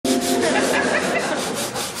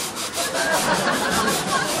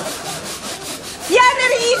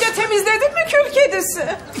kedisi.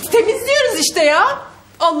 Temizliyoruz işte ya.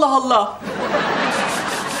 Allah Allah.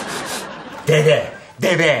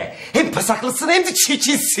 Deve. Hem pasaklısın hem de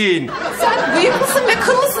çirkinsin. Sen bıyıklısın ve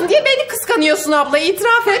kıllısın diye beni kıskanıyorsun abla,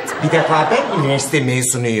 itiraf et. Bir defa ben üniversite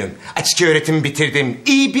mezunuyum. Açık öğretim bitirdim.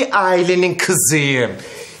 İyi bir ailenin kızıyım.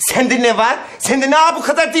 Sende ne var? Sende ne bu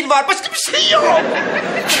kadar dil var? Başka bir şey yok.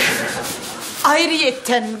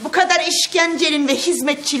 Ayrıyetten bu kadar işkencenin ve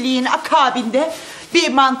hizmetçiliğin akabinde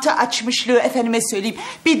bir mantı açmışlığı, efendime söyleyeyim,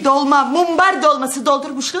 bir dolma, mumbar dolması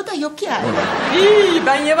doldurmuşluğu da yok yani. İyi,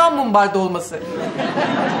 ben yemem mumbar dolması.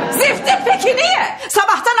 Ziftin peki niye?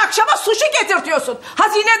 Sabahtan akşama suşi getirtiyorsun.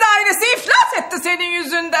 Hazine dairesi iflas etti senin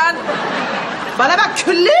yüzünden. Bana bak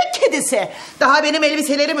küllü kedisi. Daha benim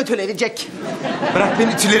elbiselerim ütülenecek. Bırak ben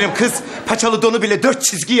ütülerim kız. Paçalı donu bile 4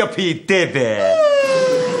 çizgi yapıyor deve.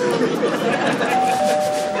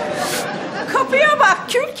 Kapıya bak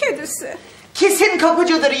kül kedisi. Kesin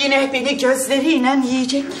kapıcıdır, yine beni gözleriyle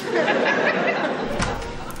yiyecek.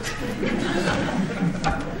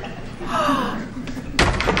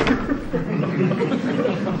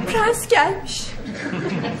 Prens gelmiş.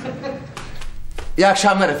 İyi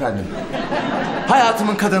akşamlar efendim.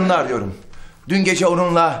 Hayatımın kadınını arıyorum. Dün gece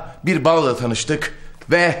onunla bir baloda tanıştık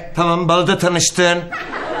ve... Tamam, baloda tanıştın.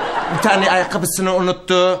 Bir tane ayakkabısını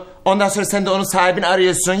unuttu. Ondan sonra sen de onun sahibini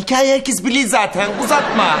arıyorsun. Hikaye herkes biliyor zaten,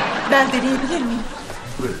 uzatma. Ben deneyebilir miyim?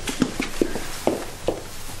 Buyurun.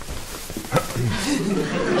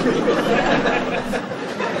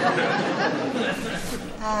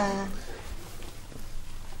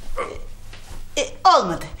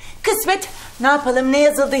 Olmadı. Kısmet. Ne yapalım, ne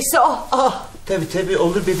yazıldıysa o. Oh. Tabii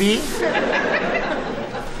olur bebeğim.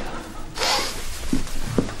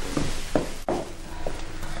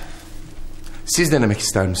 Siz denemek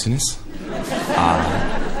ister misiniz?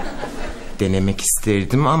 Denemek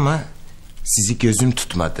isterdim ama sizi gözüm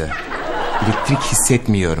tutmadı. Elektrik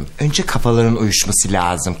hissetmiyorum. Önce kafaların uyuşması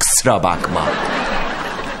lazım. Kusura bakma.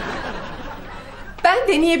 Ben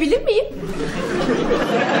deneyebilir miyim?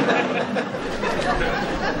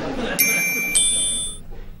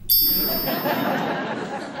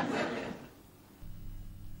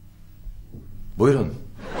 Buyurun.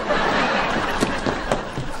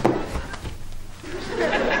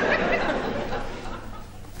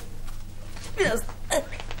 Biraz.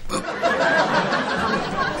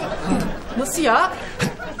 Nasıl ya?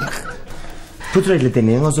 Pudrayla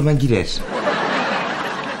deneyin, o zaman girer.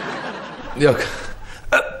 Yok.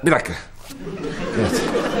 Bir dakika. Evet.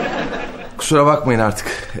 Kusura bakmayın artık.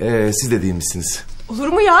 Siz de değil misiniz? Olur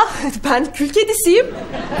mu ya? Ben kül kedisiyim.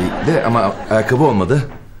 Ama ayakkabı olmadı.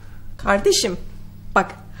 Kardeşim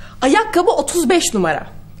bak, ayakkabı 35 numara.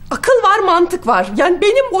 Akıl var, mantık var. Yani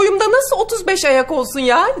benim boyumda nasıl 35 ayak olsun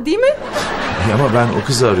ya, değil mi? Ama ben o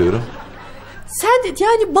kızı arıyorum. Sen de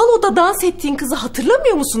yani baloda dans ettiğin kızı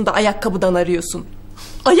hatırlamıyor musun da ayakkabıdan arıyorsun?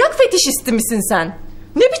 Ayak fetişisti misin sen?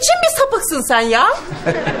 Ne biçim bir sapıksın sen ya?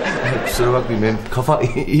 Kusura bakmayın, benim kafa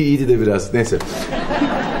iyiydi de biraz. Neyse.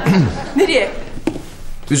 Nereye?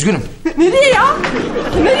 Üzgünüm. Nereye ya?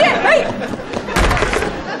 Nereye? Hey!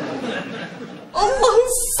 Allah'ın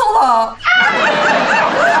salağı!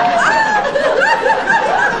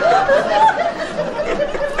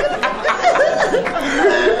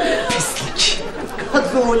 Pislik.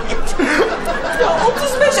 Kabul et. Ya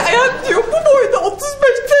 35 ayak diyor. Bu boyda 35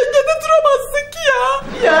 tengede duramazsın ki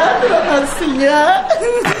ya. Ya duramazsın ya.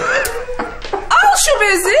 Al şu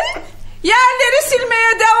bezi. Yerleri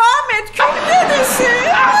silmeye devam et kül kedisi.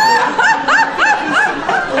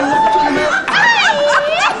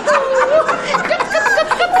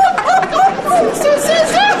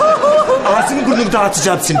 Ağzını burnunu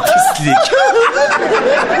dağıtacağım seni, pislik.